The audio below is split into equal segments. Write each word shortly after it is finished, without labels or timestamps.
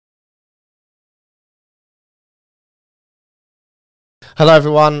Hello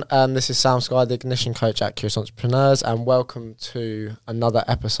everyone, this is Sam Sky, the Ignition Coach at Curious Entrepreneurs, and welcome to another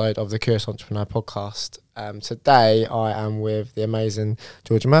episode of the Curious Entrepreneur podcast. Today I am with the amazing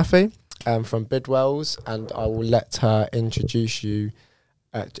Georgia Murphy from Bidwells, and I will let her introduce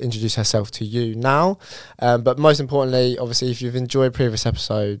herself to you now. But most importantly, obviously, if you've enjoyed previous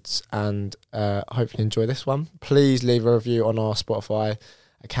episodes and hopefully enjoy this one, please leave a review on our Spotify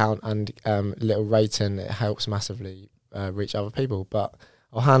account and a little rating. It helps massively reach other people. But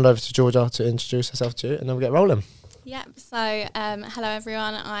I'll hand over to Georgia to introduce herself to you, and then we'll get rolling. Yep. So, hello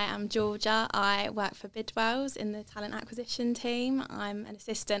everyone. I am Georgia. I work for Bidwells in the talent acquisition team. I'm an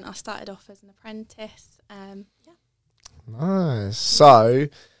assistant. I started off as an apprentice. Nice. So,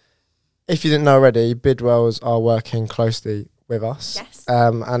 if you didn't know already, Bidwells are working closely with us. Yes.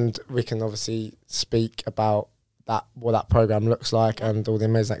 And we can obviously speak about what that program looks like and all the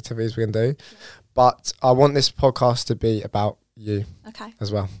amazing activities we can do. Yeah. But I want this podcast to be about you as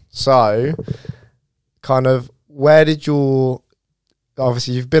well. So, kind of, where did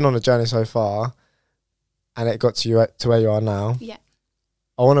obviously you've been on a journey so far and it got to where you are now. Yeah.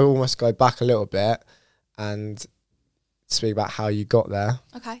 I want to almost go back a little bit and speak about how you got there.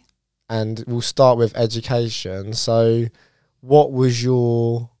 Okay. And we'll start with education. So, what was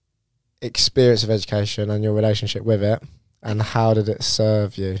your experience of education and your relationship with it, and how did it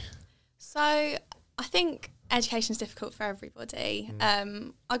serve you? So I think education is difficult for everybody.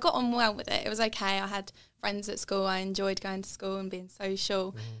 I got on well with it. It was okay. I had friends at school. I enjoyed going to school and being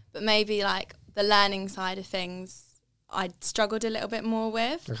social. But maybe like the learning side of things, I struggled a little bit more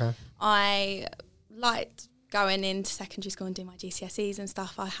with. Okay. I liked going into secondary school and doing my GCSEs and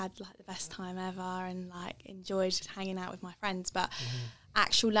stuff. I had like the best time ever and like enjoyed hanging out with my friends. But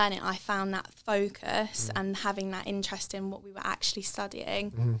actual learning, I found that focus and having that interest in what we were actually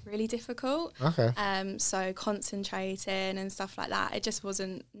studying really difficult. Okay. So concentrating and stuff like that, it just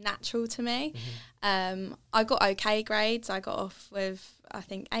wasn't natural to me. I got okay grades. I got off with, I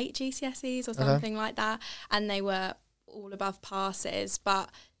think, 8 GCSEs or something like that, and they were all above passes, but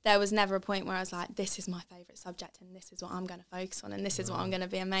there was never a point where I was like, this is my favourite subject and this is what I'm going to focus on and this is what I'm going to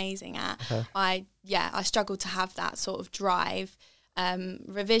be amazing at. I struggled to have that sort of drive.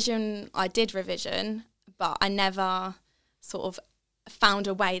 Revision, I did revision, but I never sort of found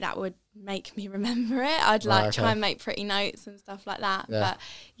a way that would make me remember it. I'd try and make pretty notes and stuff like that. But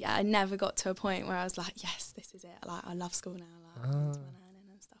I never got to a point where I was like, yes, this is it. Like, I love school now. Like, I'm into my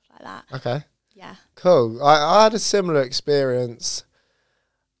learning and stuff like that. Okay. Yeah. Cool. I had a similar experience.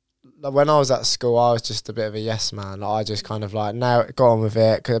 When I was at school, I was just a bit of a yes man. Like, I just kind of like, now got on with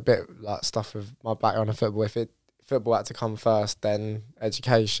it. Cause a bit like stuff with my background in football. If football had to come first, then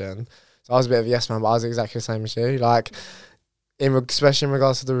education. So I was a bit of a yes man, but I was exactly the same as you. Like, especially in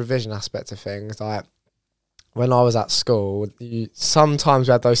regards to the revision aspect of things, like when I was at school, sometimes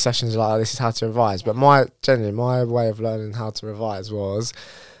we had those sessions like, this is how to revise. But my way of learning how to revise was,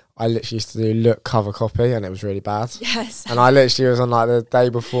 I literally used to do look, cover, copy, and it was really bad. Yes. And I literally was on like the day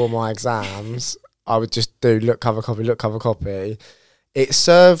before my exams, I would just do look, cover, copy. It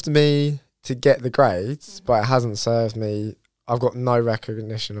served me to get the grades, but it hasn't served me. I've got no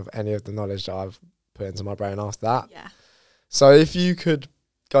recognition of any of the knowledge that I've put into my brain after that. Yeah. So if you could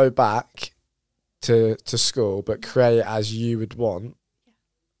go back to school but create it as you would want,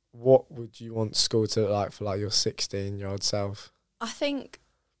 what would you want school to look like for like your 16-year-old self? I think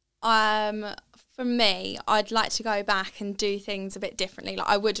for me, I'd like to go back and do things a bit differently. Like,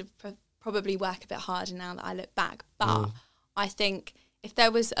 I would probably work a bit harder now that I look back, but I think if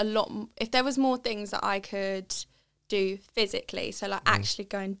there was more things that I could do physically, so like actually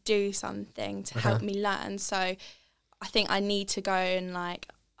go and do something to help me learn. So I think I need to go and like,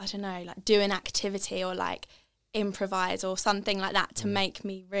 I don't know, like do an activity or like improvise or something like that to make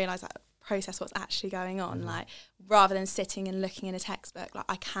me realise, like, process what's actually going on, like rather than sitting and looking in a textbook. Like,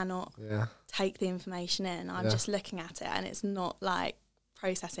 I cannot take the information in. I'm just looking at it and it's not like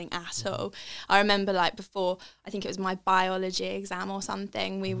processing at all. I remember like before, I think it was my biology exam or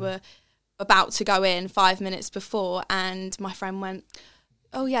something, we were about to go in 5 minutes before and my friend went,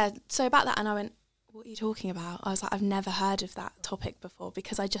 oh yeah, so about that, and I went, what are you talking about? I was like, I've never heard of that topic before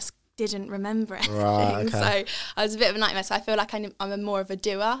because I just didn't remember anything. Right, okay. So I was a bit of a nightmare. So I feel like I'm more of a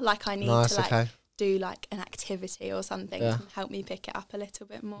doer. Like, I need to do like an activity or something to help me pick it up a little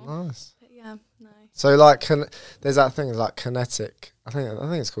bit more. Nice. But yeah, no. So like, there's that thing like kinetic. I think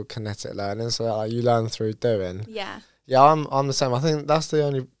it's called kinetic learning. So that, like, you learn through doing. Yeah. Yeah, I'm the same. I think that's the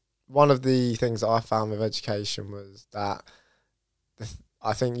only one of the things that I found with education was that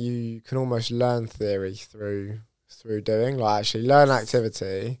I think you can almost learn theory through doing. Like, actually learn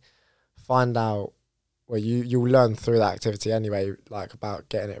activity, find out well, you'll learn through that activity anyway, like about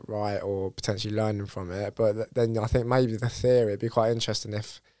getting it right or potentially learning from it. But then I think maybe the theory, it'd be quite interesting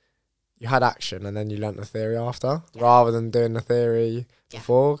if you had action and then you learnt the theory after, rather than doing the theory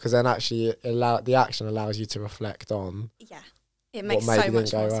before, because then actually the action allows you to reflect on. Yeah, it makes so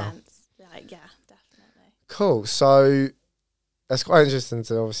much more sense. Like, yeah, definitely. Cool. So that's quite interesting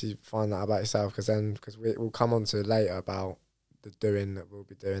to obviously find that about yourself, because we'll come on to it later about the doing that we'll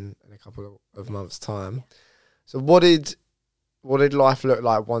be doing in a couple of months' time. Yeah. So what did life look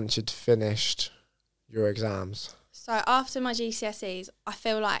like once you'd finished your exams? So after my GCSEs, I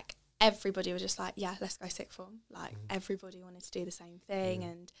feel like everybody was just like, yeah, let's go sixth form. Like everybody wanted to do the same thing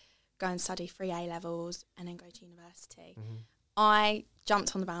and go and study 3 A-levels and then go to university. I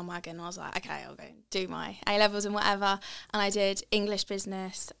jumped on the bandwagon and I was like, okay, I'll go and do my A-levels and whatever. And I did English,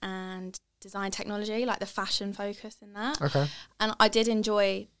 business and design technology, like the fashion focus in that. Okay. And I did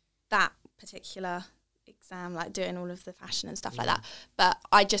enjoy that particular exam, like doing all of the fashion and stuff like that. But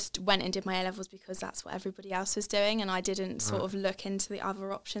I just went and did my A-levels because that's what everybody else was doing, and I didn't sort of look into the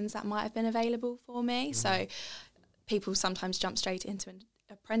other options that might have been available for me. So people sometimes jump straight into an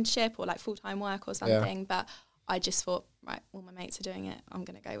apprenticeship or like full-time work or something, but I just thought, right, all my mates are doing it, I'm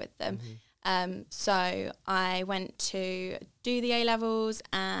going to go with them. So I went to do the A-levels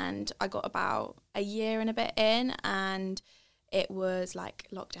and I got about a year and a bit in, and it was like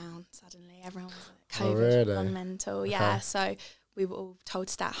lockdown suddenly. Everyone was like, COVID gone mental. Yeah, so we were all told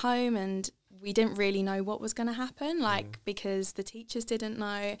to stay at home and we didn't really know what was going to happen, like because the teachers didn't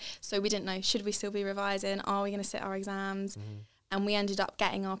know. So we didn't know, should we still be revising? Are we going to sit our exams? And we ended up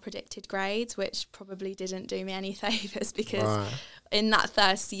getting our predicted grades, which probably didn't do me any favours because in that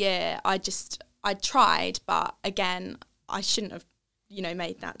first year, I tried, but again, I shouldn't have,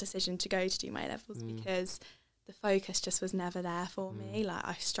 made that decision to go to do my A-levels because the focus just was never there for me. Like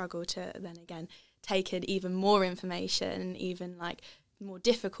I struggled to then again take in even more information, even like more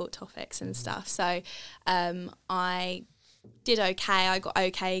difficult topics and stuff. So I did okay. I got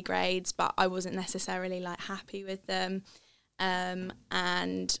okay grades, but I wasn't necessarily like happy with them.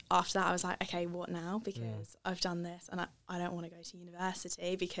 And after that I was like, okay, what now? Because I've done this and I don't want to go to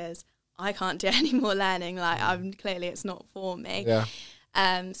university because I can't do any more learning. Like clearly it's not for me.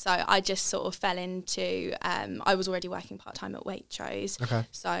 So I just sort of fell into, I was already working part-time at Waitrose.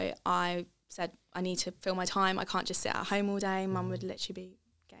 So I said, I need to fill my time. I can't just sit at home all day. Mum would literally be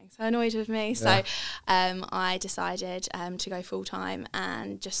getting so annoyed with me. So I decided to go full-time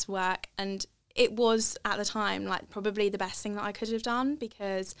and just work. And it was at the time like probably the best thing that I could have done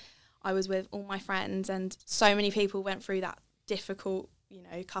because I was with all my friends and so many people went through that difficult,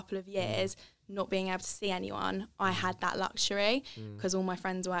 couple of years not being able to see anyone. I had that luxury because all my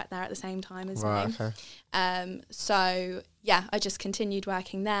friends worked there at the same time as me. So yeah, I just continued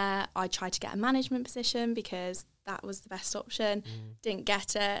working there. I tried to get a management position because that was the best option. Didn't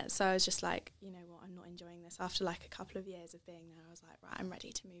get it. So I was just like, you know what, I'm not enjoying this. After like a couple of years of being there, I was like, right, I'm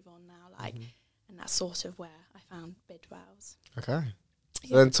ready to move on now. Like, and that's sort of where I found Bidwells. Okay.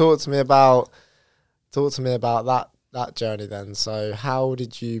 So then talk to me about that journey then. So how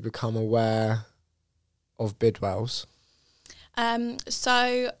did you become aware of Bidwells?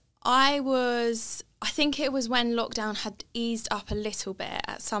 So I think it was when lockdown had eased up a little bit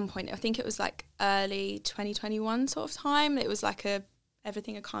at some point. I think it was like early 2021 sort of time. It was like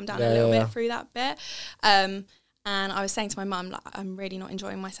everything had calmed down a little bit through that bit. And I was saying to my mum, like, I'm really not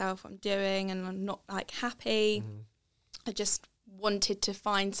enjoying myself, what I'm doing, and I'm not like happy. I just wanted to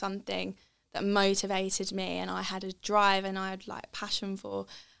find something that motivated me and I had a drive and I had like passion for,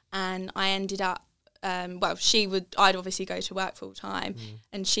 and I ended up I'd obviously go to work full time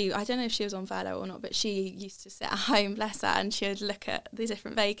and I don't know if she was on furlough or not, but she used to sit at home, bless her, and she would look at the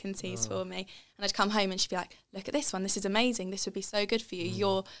different vacancies for me, and I'd come home and she'd be like, look at this one, this is amazing, this would be so good for you,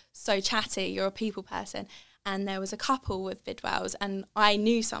 you're so chatty, you're a people person. And there was a couple with Bidwells and I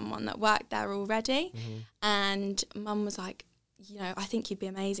knew someone that worked there already, and Mum was like, I think you'd be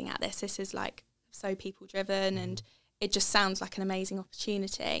amazing at this. This is like so people driven and it just sounds like an amazing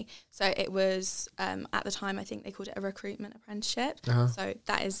opportunity. So it was, at the time, I think they called it a recruitment apprenticeship. So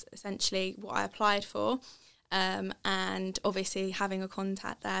that is essentially what I applied for. And obviously having a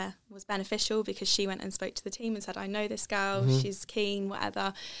contact there was beneficial because she went and spoke to the team and said, I know this girl, she's keen,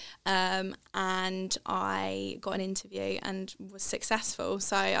 whatever. And I got an interview and was successful.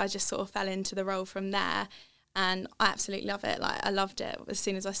 So I just sort of fell into the role from there. And I absolutely love it. Like, I loved it as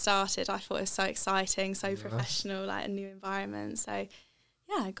soon as I started. I thought it was so exciting, so professional, like a new environment. So,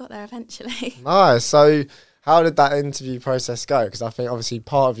 yeah, I got there eventually. Nice. So, how did that interview process go? Because I think obviously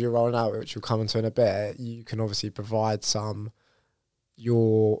part of your role now, which we'll come into in a bit, you can obviously provide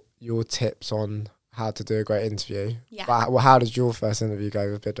your tips on how to do a great interview. Yeah. But how did your first interview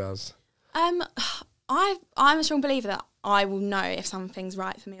go with Bidwells? I'm a strong believer that I will know if something's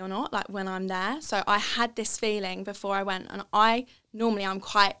right for me or not, like when I'm there. So I had this feeling before I went, and I'm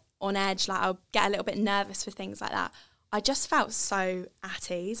quite on edge, like I'll get a little bit nervous for things like that. I just felt so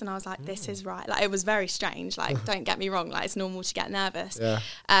at ease, and I was like, this is right. Like, it was very strange. Like, don't get me wrong, like, it's normal to get nervous. Yeah.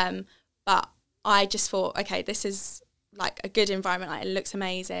 But I just thought, okay, this is like a good environment. Like, it looks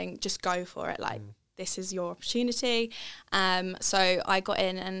amazing. Just go for it. Like, this is your opportunity. So I got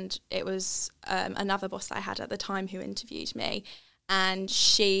in, and it was another boss that I had at the time who interviewed me. And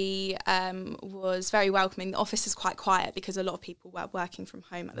she was very welcoming. The office is quite quiet because a lot of people were working from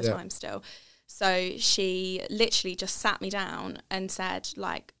home at the time still. So she literally just sat me down and said,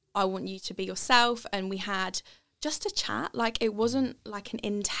 like, I want you to be yourself. And we had just a chat. Like, it wasn't like an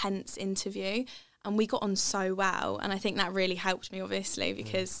intense interview. And we got on so well. And I think that really helped me, obviously,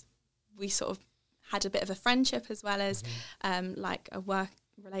 because we sort of had a bit of a friendship as well as like a work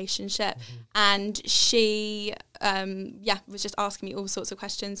relationship. And she, was just asking me all sorts of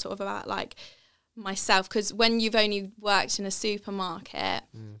questions sort of about, like, myself, because when you've only worked in a supermarket,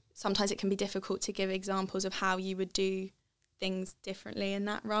 sometimes it can be difficult to give examples of how you would do things differently in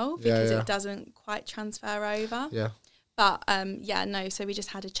that role because it doesn't quite transfer over. But so we just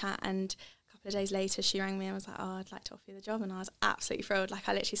had a chat, and a couple of days later she rang me and was like, oh, I'd like to offer you the job, and I was absolutely thrilled. Like,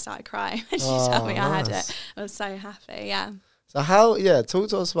 I literally started crying when she told me I had it. I was so happy. So talk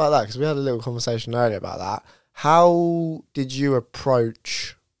to us about that, because we had a little conversation earlier about that. How did you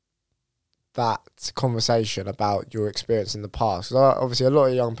approach that conversation about your experience in the past? Because obviously a lot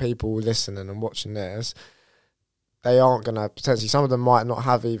of young people listening and watching this, they aren't going to, potentially, some of them might not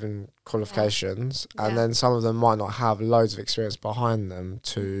have even qualifications, and then some of them might not have loads of experience behind them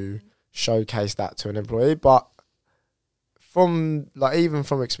to showcase that to an employee. But from, like, even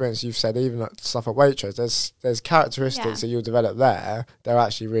from experience, you've said, even like stuff at Waitrose, there's characteristics that you'll develop there, they're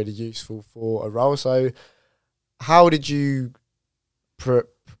actually really useful for a role. So how did you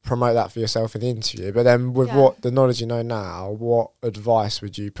promote that for yourself in the interview? But then with what the knowledge you know now, what advice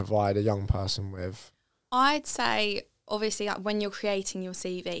would you provide a young person with? I'd say, obviously, like, when you're creating your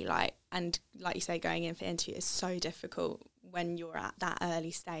CV, like you say, going in for interview is so difficult when you're at that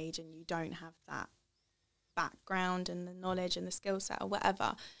early stage and you don't have that background and the knowledge and the skill set or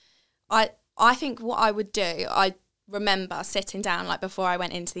whatever. I think what I would do, I remember sitting down, like, before I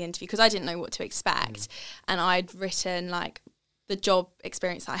went into the interview, because I didn't know what to expect, and I'd written, like, the job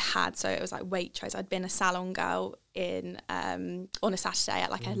experience that I had. So it was like Waitrose. I'd been a salon girl in on a Saturday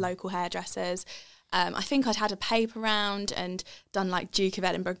at, like, a local hairdresser's. I think I'd had a paper round and done, like, Duke of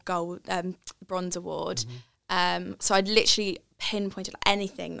Edinburgh Gold Bronze Award. So I'd literally pinpointed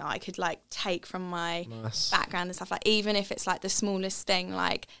anything that I could, like, take from my background and stuff. Like, even if it's, like, the smallest thing,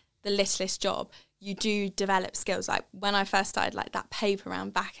 like the littlest job, you do develop skills. Like, when I first started, like, that paper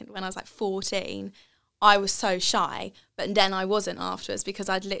round back when I was, like, 14, I was so shy, but then I wasn't afterwards, because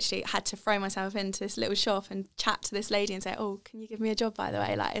I'd literally had to throw myself into this little shop and chat to this lady and say, oh, can you give me a job, by the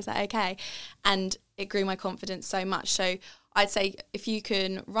way? Like, is that okay? And it grew my confidence so much. So I'd say if you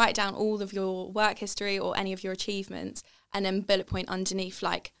can write down all of your work history or any of your achievements, and then bullet point underneath,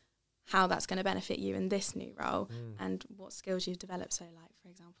 like, how that's going to benefit you in this new role and what skills you've developed. So, like, for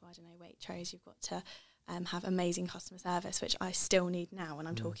example, I don't know, Waitrose, you've got to have amazing customer service, which I still need now when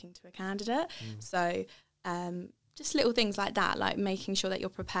I'm talking to a candidate. So just little things like that, like making sure that you're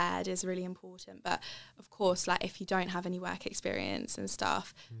prepared is really important. But of course, like, if you don't have any work experience and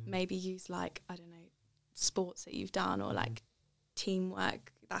stuff, maybe use, like, I don't know, sports that you've done, or like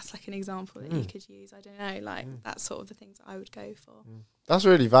teamwork. That's like an example that you could use. I don't know, like that's sort of the things that I would go for. That's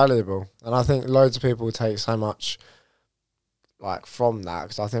really valuable, and I think loads of people take so much, like, from that,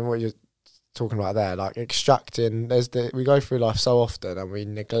 because I think what you're talking about there, like, extracting, we go through life so often and we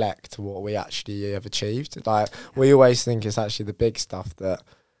neglect what we actually have achieved. Like, we always think it's actually the big stuff that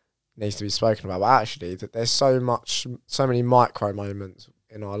needs to be spoken about, but actually that there's so many micro moments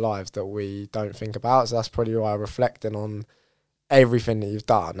in our lives that we don't think about. So that's probably why reflecting on everything that you've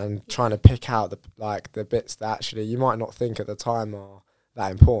done and trying to pick out the bits that actually you might not think at the time are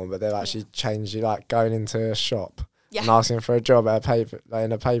that important, but they'll actually change you, like going into a shop and asking for a job at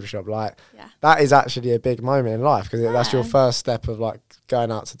in a paper shop. Like, that is actually a big moment in life, because that's your first step of, like,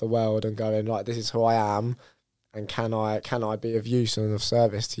 going out to the world and going, like, this is who I am, and can I be of use and of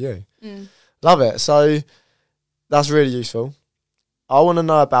service to you? Love it. So that's really useful. I want to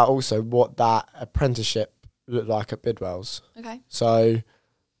know about also what that apprenticeship looked like at Bidwells. Okay. So,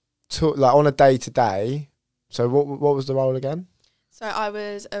 like, on a day-to-day, so what was the role again? So I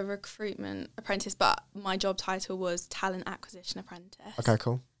was a recruitment apprentice, but my job title was talent acquisition apprentice. Okay,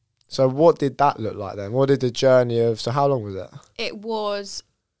 cool. So what did that look like then? What did the journey of, so how long was it? It was,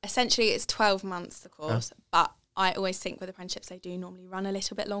 essentially it's 12 months, the course, but I always think with apprenticeships they do normally run a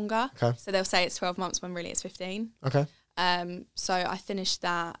little bit longer. Okay. So they'll say it's 12 months when really it's 15. Okay. So I finished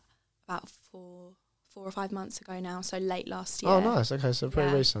that about 4 or 5 months ago now, so late last year. Oh, nice. Okay, so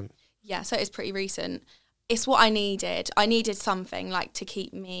pretty recent. Yeah, so it's pretty recent. It's what I needed. I needed something like to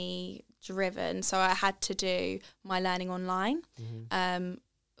keep me driven, so I had to do my learning online.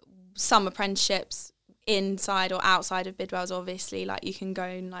 Some apprenticeships inside or outside of Bidwells, obviously, like you can go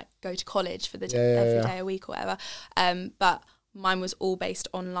and like go to college for the every day a week or whatever. But mine was all based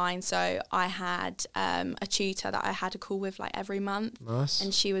online, so I had a tutor that I had a call with like every month. Nice.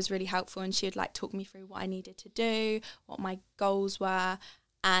 And she was really helpful, and she would like talk me through what I needed to do, what my goals were,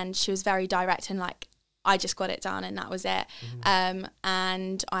 and she was very direct and like I just got it done and that was it.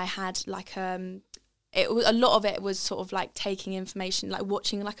 And I had like it was, a lot of it was sort of like taking information, like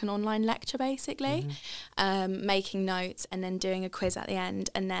watching like an online lecture basically, making notes and then doing a quiz at the end,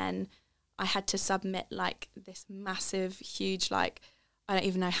 and then I had to submit like this massive, huge, like I don't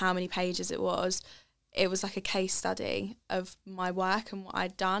even know how many pages it was. It was like a case study of my work and what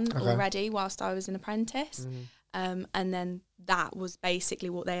I'd done already whilst I was an apprentice. And then that was basically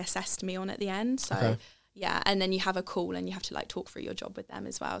what they assessed me on at the end. So yeah, and then you have a call and you have to like talk through your job with them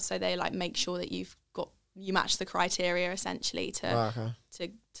as well. So they like make sure that you match the criteria essentially to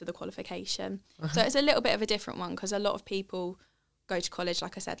the qualification. So it's a little bit of a different one because a lot of people go to college,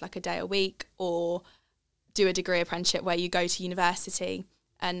 like I said, like a day a week, or do a degree apprenticeship where you go to university,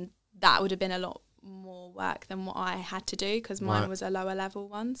 and that would have been a lot more work than what I had to do because mine was a lower level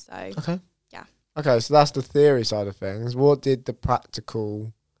one. So yeah. Okay, so that's the theory side of things. What did the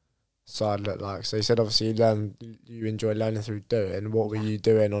practical side look like? So you said obviously you enjoy learning through doing. What were you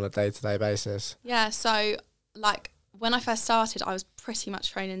doing on a day-to-day basis? Yeah, so like when I first started, I was pretty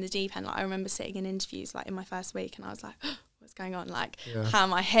much thrown in the deep end. Like I remember sitting in interviews like in my first week and I was like, what's going on? Like, how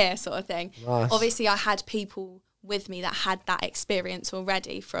am I here, sort of thing. Nice. Obviously I had people with me that had that experience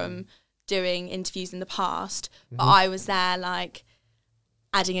already from doing interviews in the past, but I was there like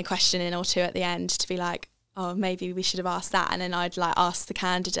adding a question in or two at the end to be like, oh, maybe we should have asked that. And then I'd like ask the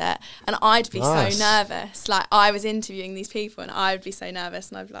candidate and I'd be so nervous. Like I was interviewing these people and I would be so nervous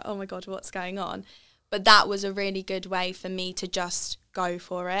and I'd be like, oh my God, what's going on? But that was a really good way for me to just go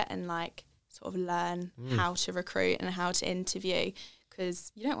for it and like sort of learn how to recruit and how to interview,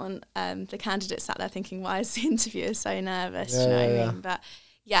 because you don't want the candidate sat there thinking, why is the interviewer so nervous? Do you know what I mean? But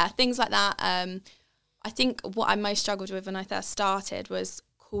yeah, things like that. I think what I most struggled with when I first started was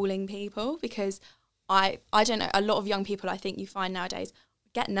calling people, because I don't know, a lot of young people I think you find nowadays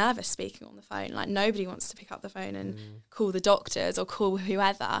get nervous speaking on the phone. Like nobody wants to pick up the phone and call the doctors or call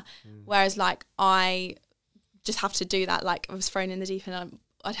whoever. Whereas like I just have to do that. Like I was thrown in the deep end,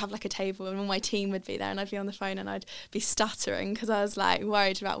 I'd have like a table and all my team would be there and I'd be on the phone and I'd be stuttering because I was like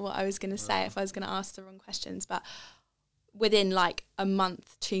worried about what I was going to say if I was going to ask the wrong questions. But within like a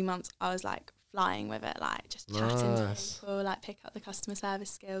month, 2 months, I was like flying with it, like just chatting to people, like pick up the customer service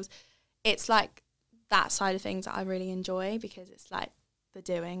skills. It's like that side of things that I really enjoy because it's like the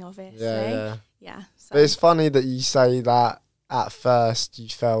doing, obviously. Yeah. So. But it's funny that you say that at first you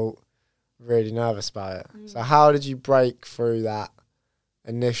felt really nervous about it. So how did you break through that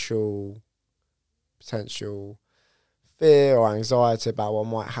initial potential fear or anxiety about what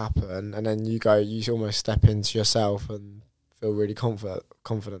might happen, and then you almost step into yourself and feel really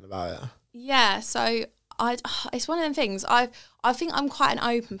confident about it? Yeah, so it's one of them things. I think I'm quite an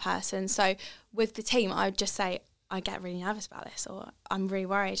open person. So with the team, I would just say, I get really nervous about this, or I'm really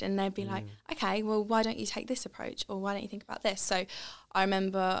worried. And they'd be like, okay, well, why don't you take this approach? Or why don't you think about this? So I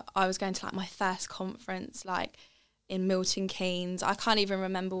remember I was going to like my first conference, like in Milton Keynes. I can't even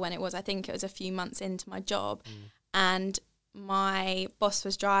remember when it was. I think it was a few months into my job. And my boss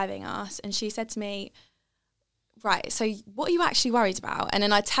was driving us and she said to me, right, so what are you actually worried about? And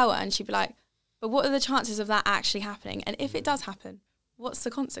then I'd tell her and she'd be like, but what are the chances of that actually happening? And if it does happen, what's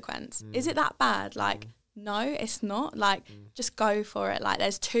the consequence? Is it that bad? Like, no, it's not. Like, just go for it. Like,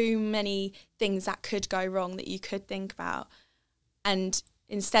 there's too many things that could go wrong that you could think about. And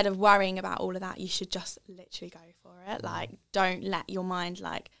instead of worrying about all of that, you should just literally go for it. Like, don't let your mind,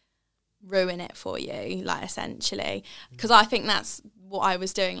 like, ruin it for you, like, essentially. Because I think that's what I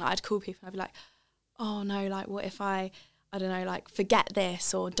was doing. Like, I'd call people and I'd be like, oh, no, like, what if I don't know, like, forget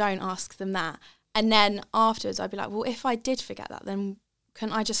this or don't ask them that? And then afterwards I'd be like, well, if I did forget that, then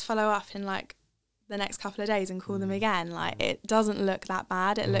couldn't I just follow up in, like, the next couple of days and call them again? Like, it doesn't look that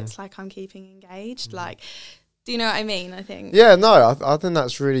bad. It looks like I'm keeping engaged. Like, do you know what I mean? I think. Yeah, no, I think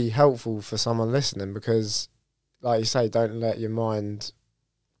that's really helpful for someone listening because, like you say, don't let your mind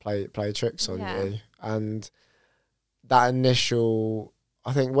play tricks on Yeah. you. And that initial,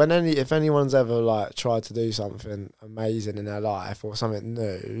 I think if anyone's ever like tried to do something amazing in their life or something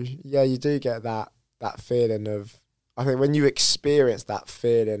new, yeah, you do get that feeling of, I think when you experience that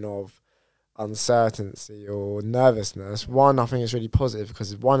feeling of uncertainty or nervousness, one, I think it's really positive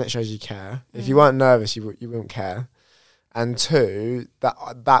because one, it shows you care. If you weren't nervous, you wouldn't care. And two,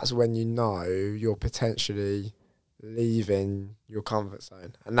 that's when you know you're potentially leaving your comfort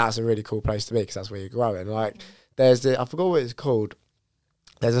zone, and that's a really cool place to be because that's where you're growing. Like there's I forgot what it's called.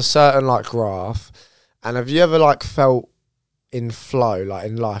 There's a certain like graph, and have you ever like felt in flow, like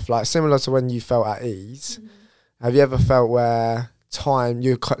in life, like similar to when you felt at ease? Have you ever felt where time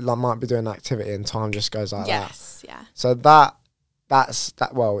you like might be doing an activity and time just goes like that? Yes, yeah. So that's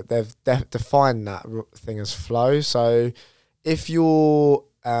well, they've defined that thing as flow. So if your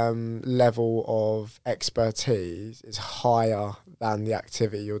level of expertise is higher than the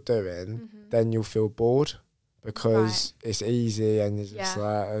activity you're doing, then you'll feel bored because it's easy and you're just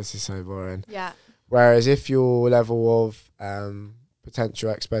like, this is so boring. Yeah. Whereas if your level of potential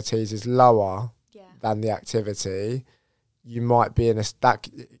expertise is lower than the activity, you might be in a stack.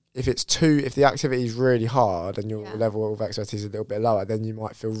 If the activity is really hard and your level of expertise is a little bit lower, then you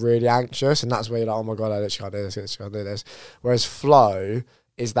might feel really anxious, and that's where you're like, oh my god, I literally can't do this. Whereas flow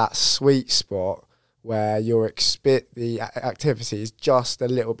is that sweet spot where the activity is just a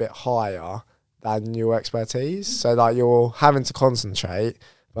little bit higher than your expertise, so like you're having to concentrate,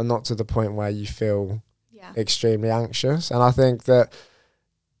 but not to the point where you feel extremely anxious. And I think that,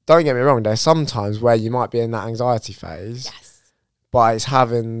 don't get me wrong, there's sometimes where you might be in that anxiety phase. But it's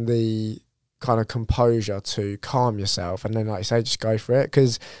having the kind of composure to calm yourself and then, like you say, just go for it.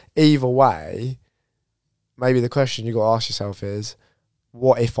 Because either way, maybe the question you got to ask yourself is,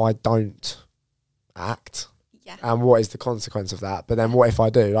 what if I don't act? Yeah. And what is the consequence of that? But then what if I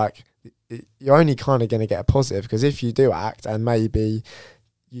do? Like, you're only kind of going to get a positive, because if you do act and maybe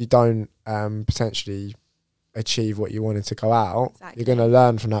you don't potentially achieve what you wanted to go out, you're going to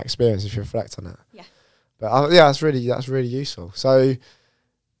learn from that experience if you reflect on it. Yeah. But that's really useful. So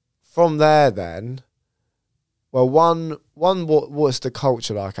from there, then, well, what's the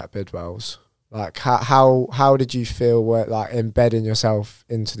culture like at Bidwells? Like how did you feel like embedding yourself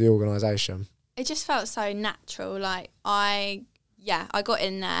into the organisation? It just felt so natural. Like I got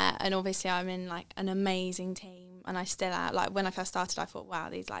in there, and obviously I'm in like an amazing team, and I still am. Like when I first started, I thought, wow,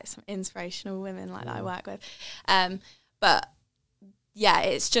 these like some inspirational women like that I work with. But yeah,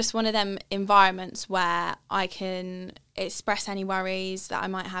 it's just one of them environments where I can express any worries that I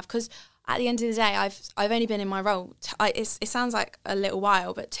might have. Because at the end of the day, I've only been in my role. It sounds like a little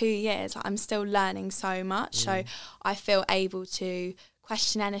while, but 2 years. I'm still learning so much. So I feel able to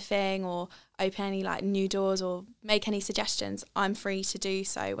question anything or open any like new doors or make any suggestions. I'm free to do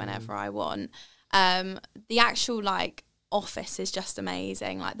so whenever I want. The actual like office is just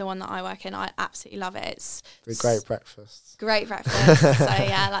amazing. Like the one that I work in, I absolutely love it. It's great breakfast. Great breakfast. So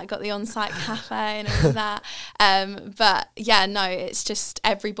yeah, like got the on-site cafe and all of that. But yeah, no, it's just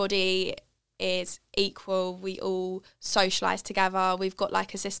everybody is equal. We all socialise together. We've got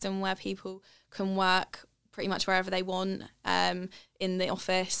like a system where people can work pretty much wherever they want. In the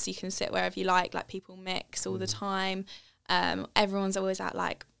office, you can sit wherever you like people mix all the time. Everyone's always out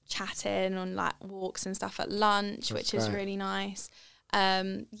like chatting on like walks and stuff at lunch. That's which great. Is really nice.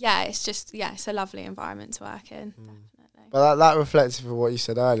 It's a lovely environment to work in, definitely. But that reflective of what you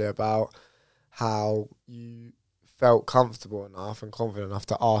said earlier about how you felt comfortable enough and confident enough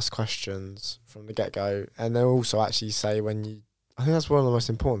to ask questions from the get-go, and then also actually say I think that's one of the most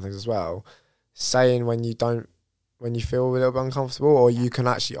important things as well, saying when you feel a little bit uncomfortable, or you can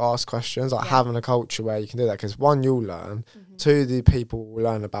actually ask questions, like having a culture where you can do that, because one, you'll learn, two, the people will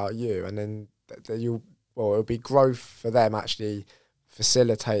learn about you, and then it'll be growth for them actually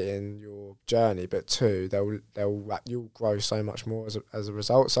facilitating your journey, but two, you'll grow so much more as a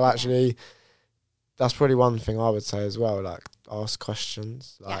result. So actually, that's probably one thing I would say as well, like ask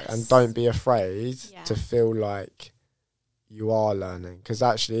questions, and don't be afraid to feel like you are learning, because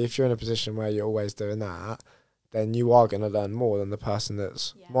actually if you're in a position where you're always doing that, then you are going to learn more than the person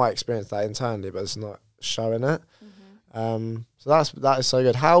that's might experience that internally but it's not showing it. So that is so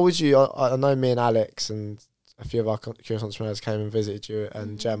good. How would you, I know me and Alex and a few of our Curious Entrepreneurs came and visited you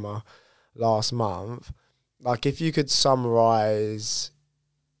and Gemma last month. Like, if you could summarise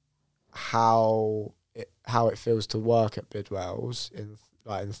how it feels to work at Bidwells in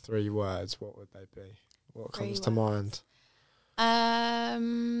 3 words, what would they be? What comes to mind?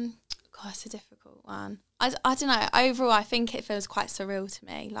 It's a difficult one. I don't know. Overall, I think it feels quite surreal to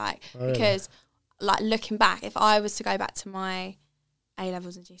me. Because, like, looking back, if I was to go back to my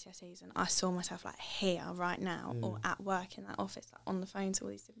A-levels and GCSEs and I saw myself like here right now or at work in that office, like on the phone to all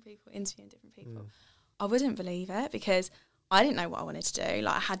these different people, interviewing different people, I wouldn't believe it because I didn't know what I wanted to do.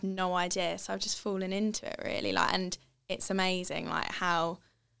 Like I had no idea. So I've just fallen into it really. Like, and it's amazing like how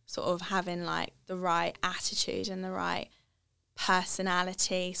sort of having like the right attitude and the right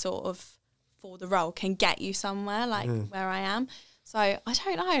personality sort of for the role can get you somewhere like where I am. So I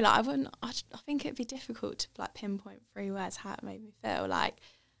don't know, like I think it'd be difficult to like pinpoint 3 words how it made me feel. Like,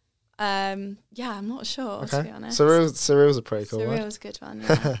 I'm not sure to be honest. Surreal's a pretty cool one. Surreal's a good one,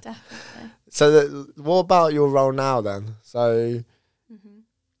 yeah, definitely. So what about your role now then? So,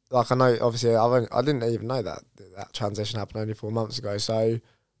 like I know obviously I didn't even know that transition happened only 4 months ago. So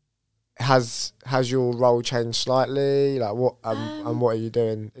has your role changed slightly? Like what and what are you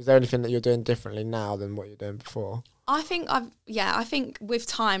doing? Is there anything that you're doing differently now than what you're doing before? I think I think with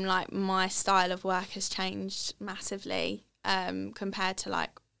time, like my style of work has changed massively compared to like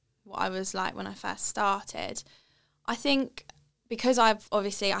what I was like when I first started. I think because I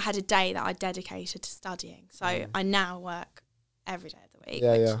had a day that I dedicated to studying, so I now work every day of the week,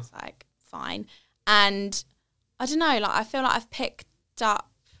 which is like fine. And I don't know, like I feel like I've picked up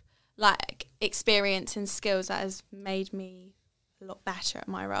like experience and skills that has made me a lot better at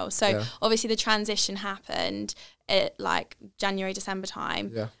my role. So obviously the transition happened at like January, December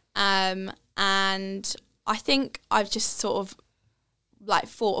time. And I think I've just sort of like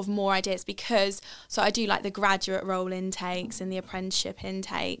thought of more ideas because so I do like the graduate role intakes and the apprenticeship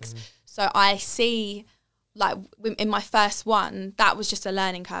intakes. So I see like in my first one, that was just a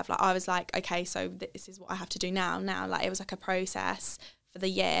learning curve. Like I was like, okay, so this is what I have to do now. Like it was like a process for the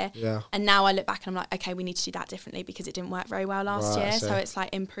year. And now I look back and I'm like, okay, we need to do that differently because it didn't work very well last year. So it's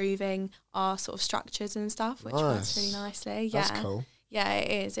like improving our sort of structures and stuff, which works really nicely. That's cool. Yeah,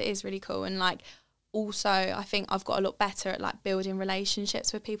 it is really cool. And like also I think I've got a lot better at like building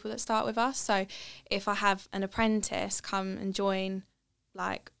relationships with people that start with us. So if I have an apprentice come and join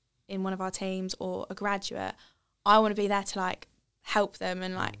like in one of our teams or a graduate, I want to be there to like help them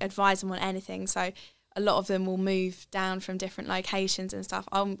and like advise them on anything. So a lot of them will move down from different locations and stuff.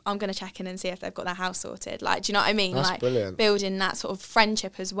 I'm going to check in and see if they've got their house sorted. Like, do you know what I mean? That's like brilliant. Building that sort of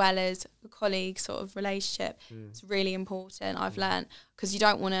friendship as well as a colleague sort of relationship. It's really important. I've learned because you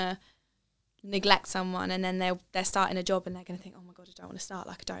don't want to neglect someone and then they're starting a job and they're going to think, oh my God, I don't want to start.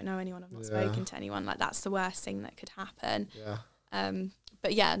 Like I don't know anyone. I've not spoken to anyone. Like that's the worst thing that could happen.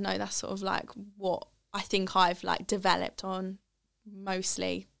 But yeah, no, that's sort of like what I think I've like developed on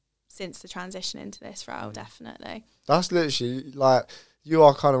mostly since the transition into this role, definitely. That's literally like you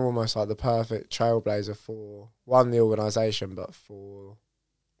are kind of almost like the perfect trailblazer for the organisation, but for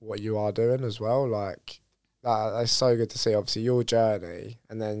what you are doing as well. Like that's so good to see. Obviously, your journey,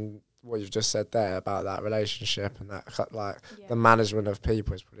 and then what you've just said there about that relationship and that like the management of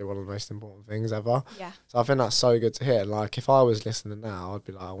people is probably one of the most important things ever. So I think that's so good to hear. Like if I was listening now, I'd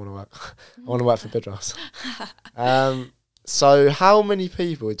be like, I want to work for Bidwells. So how many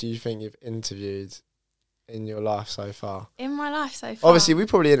people do you think you've interviewed in your life so far? In my life so far? Obviously, we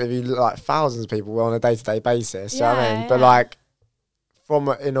probably interview like thousands of people on a day-to-day basis, you know what I mean? But like from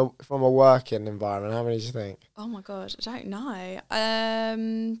a working environment, how many do you think? Oh my God, I don't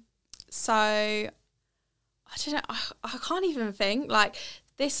know. So I don't know, I can't even think. Like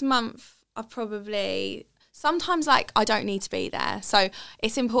this month I've probably... Sometimes, like, I don't need to be there. So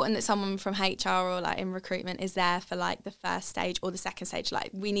it's important that someone from HR or, like, in recruitment is there for, like, the first stage or the second stage. Like,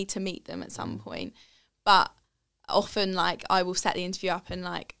 we need to meet them at some point. But often, like, I will set the interview up and,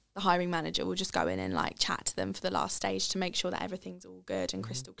 like, the hiring manager will just go in and, like, chat to them for the last stage to make sure that everything's all good and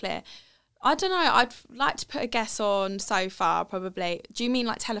crystal clear. I don't know. I'd like to put a guess on so far, probably. Do you mean,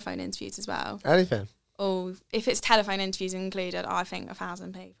 like, telephone interviews as well? Anything. Oh, if it's telephone interviews included, I think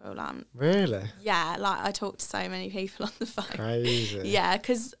 1,000 people. Really? Yeah, like I talk to so many people on the phone. Crazy. Yeah,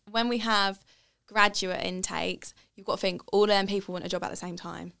 because when we have graduate intakes, you've got to think all of them people want a job at the same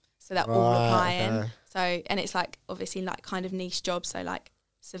time. So they're all applying. Okay. So, and it's like obviously like kind of niche jobs. So like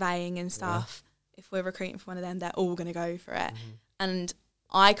surveying and stuff. If we're recruiting for one of them, they're all going to go for it. And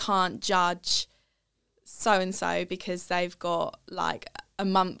I can't judge so-and-so because they've got like a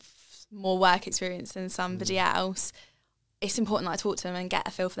month more work experience than somebody else. It's important that I talk to them and get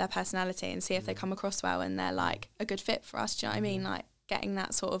a feel for their personality and see if they come across well and they're like a good fit for us. Do you know what I mean? Like getting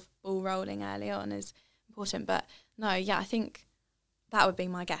that sort of ball rolling early on is important. But no, yeah, I think that would be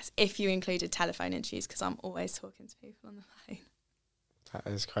my guess if you included telephone interviews because I'm always talking to people on the phone.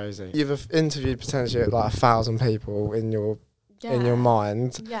 That is crazy. You've interviewed potentially like 1,000 people in your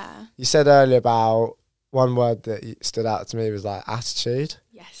mind. Yeah. You said earlier about one word that stood out to me was like attitude.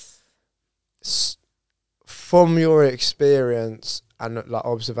 Yes. From your experience and like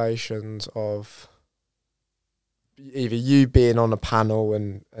observations of either you being on a panel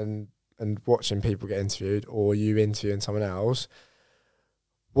and watching people get interviewed, or you interviewing someone else,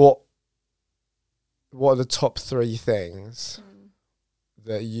 what are the top 3 things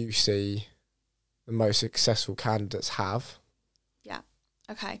that you see the most successful candidates have? Yeah.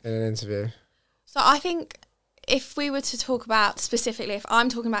 Okay. In an interview. So I think if we were to talk about specifically, if I'm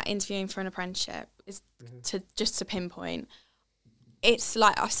talking about interviewing for an apprenticeship, is to pinpoint, it's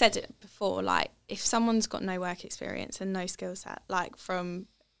like I've said it before, like if someone's got no work experience and no skill set, like from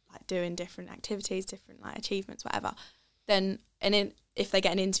like doing different activities, different like achievements, whatever, then if they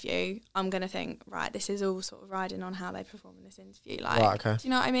get an interview, I'm going to think, right, this is all sort of riding on how they perform in this interview. Like, right, okay. Do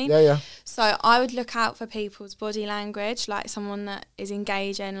you know what I mean? Yeah. So I would look out for people's body language, like someone that is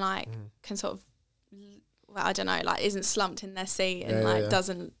engaging, like can sort of, well, I don't know, like isn't slumped in their seat and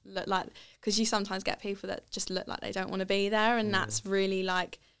doesn't look like, because you sometimes get people that just look like they don't want to be there, and that's really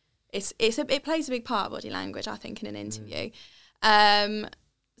like, it plays a big part, body language, I think, in an interview.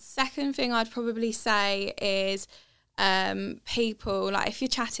 Second thing I'd probably say is people, like if you're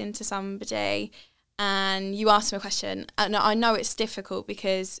chatting to somebody and you ask them a question, and I know it's difficult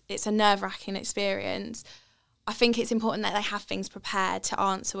because it's a nerve-wracking experience, I think it's important that they have things prepared to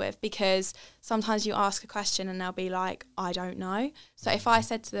answer with, because sometimes you ask a question and they'll be like, I don't know. So if I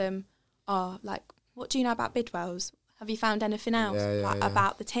said to them, oh, like, what do you know about Bidwells? Have you found anything else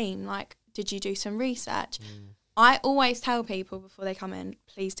about the team? Like, did you do some research? I always tell people before they come in,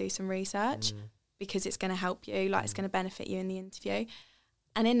 please do some research, because it's going to help you, like it's going to benefit you in the interview.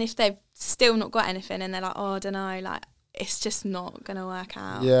 And then if they've still not got anything and they're like, oh, I don't know, like it's just not going to work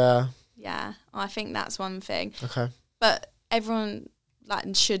out. Yeah, I think that's one thing. Okay. But everyone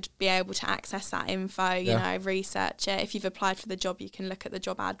like should be able to access that info, you know, research it. If you've applied for the job, you can look at the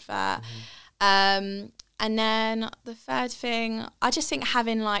job advert. And then the third thing, I just think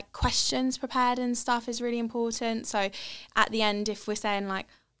having like questions prepared and stuff is really important. So at the end, if we're saying like,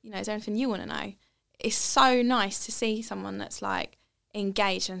 you know, is there anything you want to know? It's so nice to see someone that's like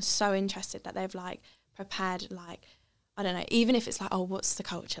engaged and so interested that they've like prepared, like, I don't know, even if it's like, oh, what's the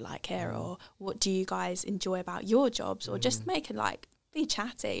culture like here, or what do you guys enjoy about your jobs, or just make it like, be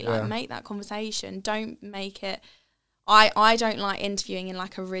chatty, like make that conversation. Don't make it, I don't like interviewing in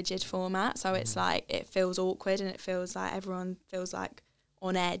like a rigid format, so it's like it feels awkward and it feels like everyone feels like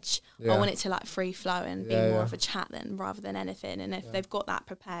on edge. I want it to like free flow and be more of a chat then rather than anything, and if they've got that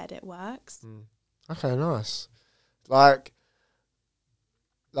prepared, it works. Okay, nice. Like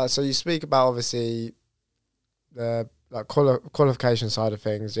so you speak about obviously the like qualification side of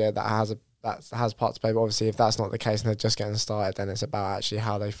things, that has part to play, but obviously if that's not the case and they're just getting started, then it's about actually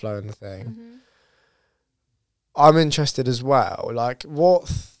how they flow in the thing. I'm interested as well, like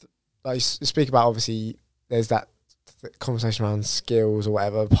like you speak about, obviously there's that conversation around skills or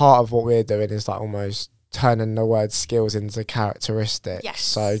whatever. Part of what we're doing is like almost turning the word skills into characteristics. Yes.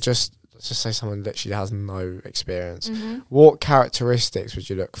 So let's just say someone literally has no experience. What characteristics would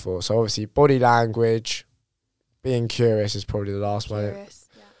you look for? So obviously body language, being curious is probably the last one.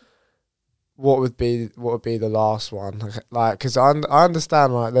 What would be the last one? Like, because I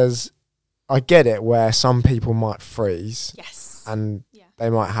understand, like, I get it where some people might freeze. Yes. And they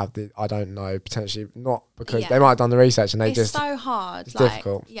might have I don't know, potentially not, because they might have done the research and it's so hard. It's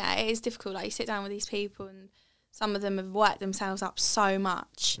difficult. Yeah, it is difficult. Like, you sit down with these people and some of them have worked themselves up so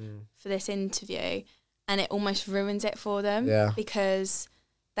much for this interview, and it almost ruins it for them because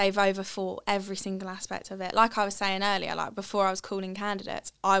they've overthought every single aspect of it. Like I was saying earlier, like before I was calling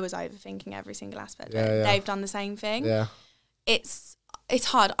candidates, I was overthinking every single aspect of it. They've done the same thing. It's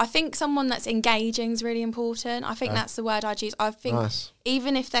hard. I think someone that's engaging is really important. I think that's the word I'd use. I think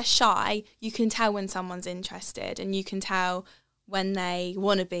even if they're shy, you can tell when someone's interested, and you can tell when they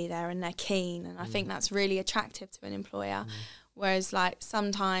want to be there and they're keen. And I think that's really attractive to an employer. Whereas like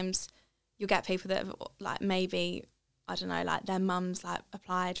sometimes you'll get people that have like maybe, I don't know, like their mum's like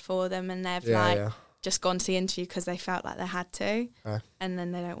applied for them and they've just gone to the interview because they felt like they had to, and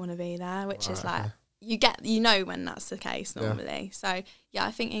then they don't want to be there, which is like, you know when that's the case normally. So yeah,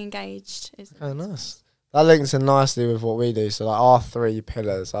 I think engaged is nice. That links in nicely with what we do. So like our 3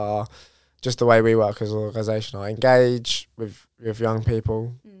 pillars are just the way we work as an organisation. I engage with young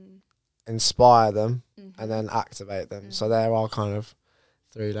people, inspire them, and then activate them. So there are kind of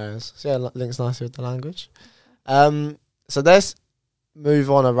 3 layers. So yeah, links nicely with the language. So let's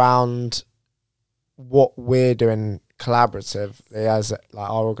move on around what we're doing collaboratively as like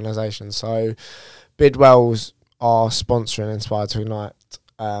our organisation. So Bidwells are sponsoring Inspire to Ignite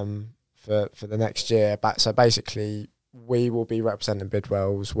for the next year. So basically, we will be representing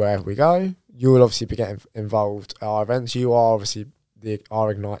Bidwells wherever we go. You will obviously be getting involved at our events. You are obviously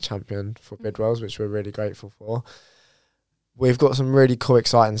our Ignite Champion for Bidwells, which we're really grateful for. We've got some really cool,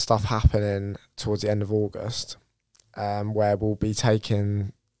 exciting stuff happening towards the end of August, where we'll be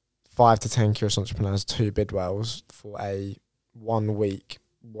taking 5 to 10 curious entrepreneurs to Bidwells for a 1 week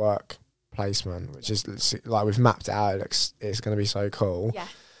work placement, which is like, we've mapped it out. It's going to be so cool. Yeah.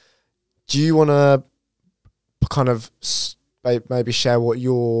 Do you want to kind of maybe share what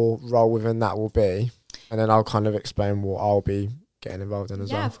your role within that will be, and then I'll kind of explain what I'll be getting involved in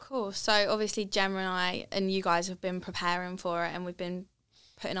as well? Yeah, of course. So obviously Gemma and I and you guys have been preparing for it, and we've been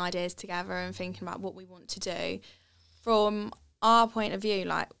putting ideas together and thinking about what we want to do. From our point of view,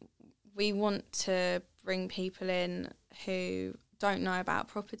 like, we want to bring people in who don't know about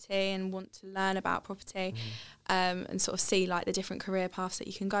property and want to learn about property, and sort of see like the different career paths that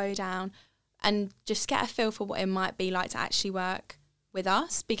you can go down, and just get a feel for what it might be like to actually work with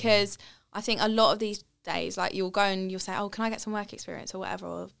us. Because I think a lot of these days, like, you'll go and you'll say, oh, can I get some work experience or whatever,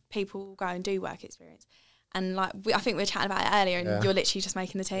 or people will go and do work experience, and like I think we were chatting about it earlier, and you're literally just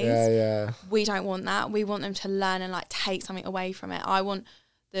making the teas. Yeah. We don't want that. We want them to learn and like take something away from it. I want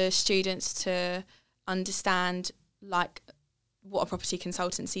the students to understand like what a property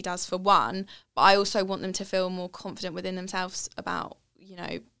consultancy does, for one, but I also want them to feel more confident within themselves about, you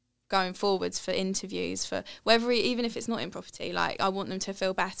know, going forwards for interviews, for whether, even if it's not in property, like, I want them to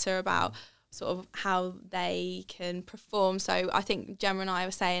feel better about sort of how they can perform. So I think Gemma and I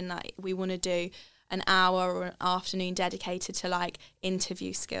were saying that we want to do an hour or an afternoon dedicated to like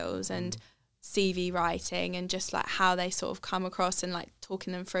interview skills and CV writing, and just like how they sort of come across, and like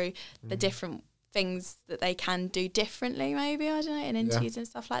talking them through the different things that they can do differently, maybe, I don't know, in interviews and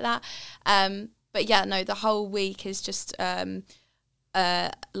stuff like that. But yeah, no, the whole week is just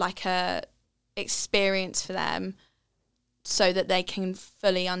like a experience for them, so that they can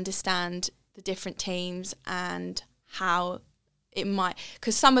fully understand the different teams and how it might,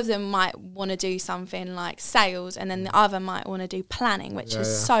 because some of them might want to do something like sales, and then the other might want to do planning, which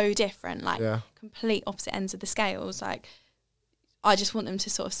is so different, like complete opposite ends of the scales. Like, I just want them to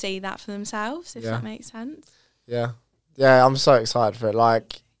sort of see that for themselves, if that makes sense. Yeah, I'm so excited for it.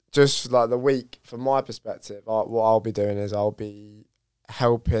 Like, just like the week, from my perspective, what I'll be doing is I'll be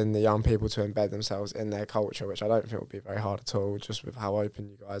helping the young people to embed themselves in their culture, which I don't think will be very hard at all, just with how open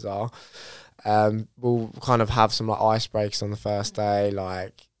you guys are. We'll kind of have some like icebreakers on the first day,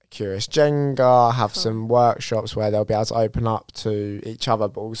 like Curious Jenga, have some workshops where they'll be able to open up to each other,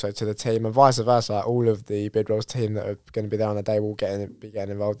 but also to the team, and vice versa. Like, all of the Bidwells team that are going to be there on the day will be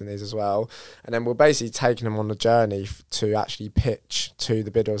getting involved in these as well. And then we're basically taking them on the journey to actually pitch to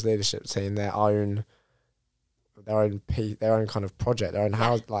the Bidwells leadership team their own kind of project, their own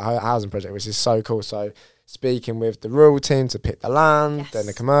housing project, which is so cool. So speaking with the rural team to pick the land, then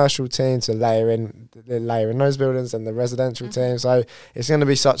the commercial team to layer in those buildings, and the residential team. So it's going to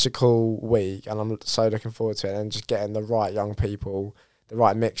be such a cool week, and I'm so looking forward to it, and just getting the right young people, the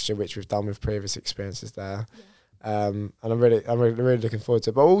right mixture, which we've done with previous experiences there. And I'm really looking forward to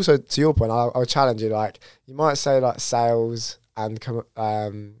it. But also, to your point, I'll challenge you. Like, you might say like sales and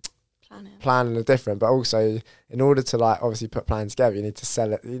planning are different, but also, in order to like obviously put plans together, you need to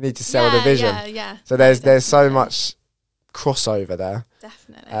sell it. You need to sell the vision. So there's so much crossover there.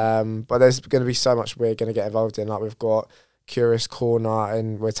 Definitely. But there's going to be so much we're going to get involved in. Like, we've got Curious Corner,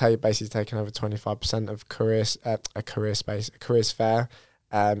 and we're basically taking over 25% of a careers fair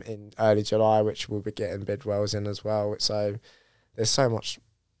in early July, which we'll be getting Bidwells in as well. So there's so much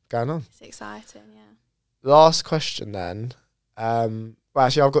going on. It's exciting, yeah. Last question then. Well,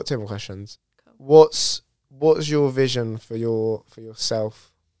 actually, I've got 2 more questions. Cool. What's your vision for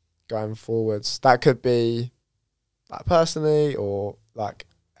yourself going forwards? That could be like personally, or like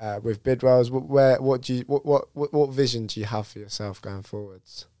with Bidwells. What vision do you have for yourself going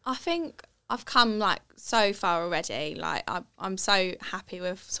forwards? I think I've come like so far already. Like, I'm so happy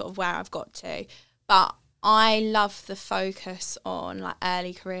with sort of where I've got to, but I love the focus on like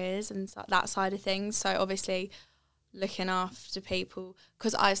early careers and that side of things. So obviously, looking after people,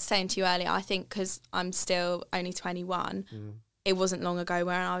 because I was saying to you earlier, I think because I'm still only 21, it wasn't long ago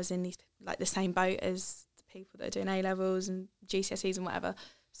where I was in these like the same boat as the people that are doing A-levels and GCSEs and whatever.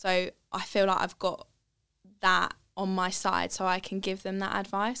 So I feel like I've got that on my side, so I can give them that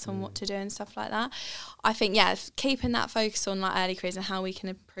advice on what to do and stuff like that. I think, keeping that focus on like early careers and how we can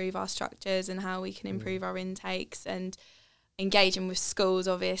improve our structures and how we can improve our intakes, and engaging with schools.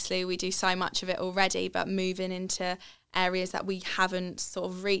 Obviously, we do so much of it already, but moving into areas that we haven't sort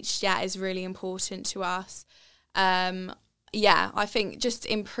of reached yet is really important to us. I think just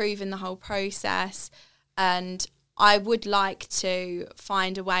improving the whole process, and I would like to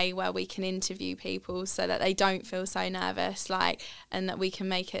find a way where we can interview people so that they don't feel so nervous, like, and that we can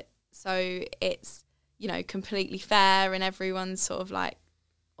make it so it's, you know, completely fair and everyone's sort of like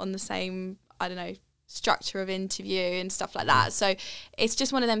on the same, I don't know, structure of interview and stuff like that. So it's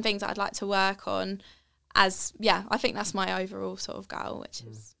just one of them things that I'd like to work on as, I think that's my overall sort of goal, which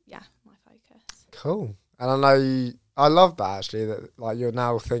is, my focus. Cool. And I know I love that actually, that like you're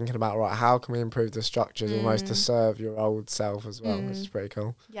now thinking about, right, how can we improve the structures almost to serve your old self as well, which is pretty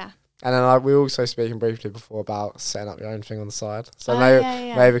cool. Yeah. And then we also speaking briefly before about setting up your own thing on the side. So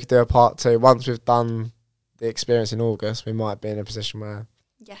maybe we could do a part 2. Once we've done the experience in August, we might be in a position where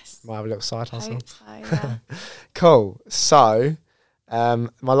we might have a little side hustle. Hope so, yeah. Cool. So my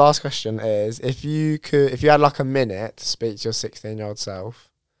last question is, if you had like a minute to speak to your 16-year-old self,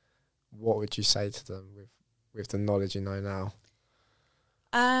 what would you say to them with the knowledge you know now?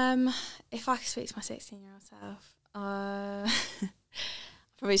 If I could speak to my 16-year-old self,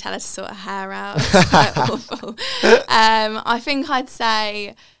 probably tell her to sort her hair out. It's quite awful. I think I'd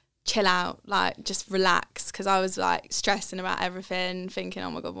say chill out, like just relax, because I was like stressing about everything, thinking,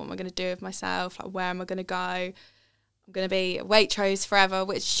 oh my God, what am I going to do with myself? Like, where am I going to go? I'm going to be a Waitrose forever,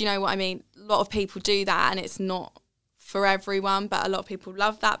 which, you know what I mean? A lot of people do that and it's not for everyone, but a lot of people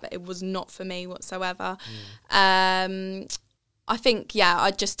love that, but it was not for me whatsoever. I think,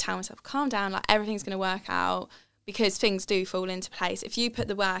 I'd just tell myself, calm down, like everything's going to work out, because things do fall into place. If you put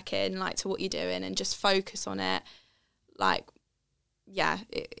the work in, like, to what you're doing and just focus on it, like,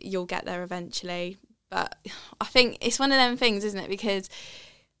 you'll get there eventually. But I think it's one of them things, isn't it? Because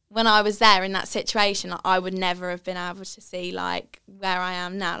when I was there in that situation, like, I would never have been able to see, like, where I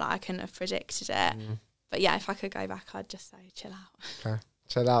am now. Like, I couldn't have predicted it. But if I could go back, I'd just say chill out. Okay,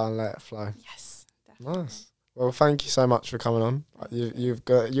 chill out and let it flow. Yes, definitely. Nice. Well, thank you so much for coming on. You're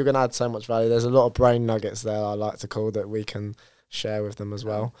going to add so much value. There's a lot of brain nuggets there, I like to call, that we can share with them as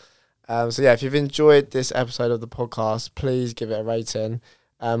well. If you've enjoyed this episode of the podcast, please give it a rating.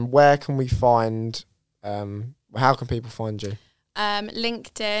 Where can we find, how can people find you?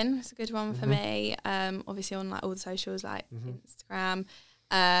 LinkedIn is a good one for me. Obviously on like all the socials, like Instagram.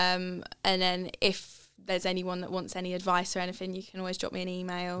 And then if there's anyone that wants any advice or anything, you can always drop me an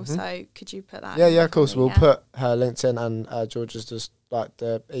email. So could you put that? Yeah, of course. We'll put her LinkedIn and Georgia's just like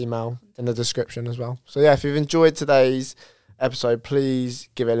the email in the description as well. So if you've enjoyed today's episode, please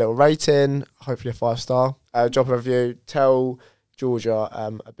give it a little rating, hopefully a 5-star. Drop a review. Tell Georgia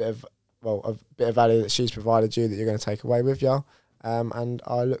a bit of value that she's provided you that you're going to take away with you. And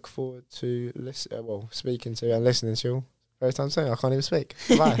I look forward to speaking to and listening to you very time soon. I can't even speak.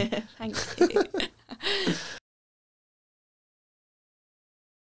 Bye. Thank you.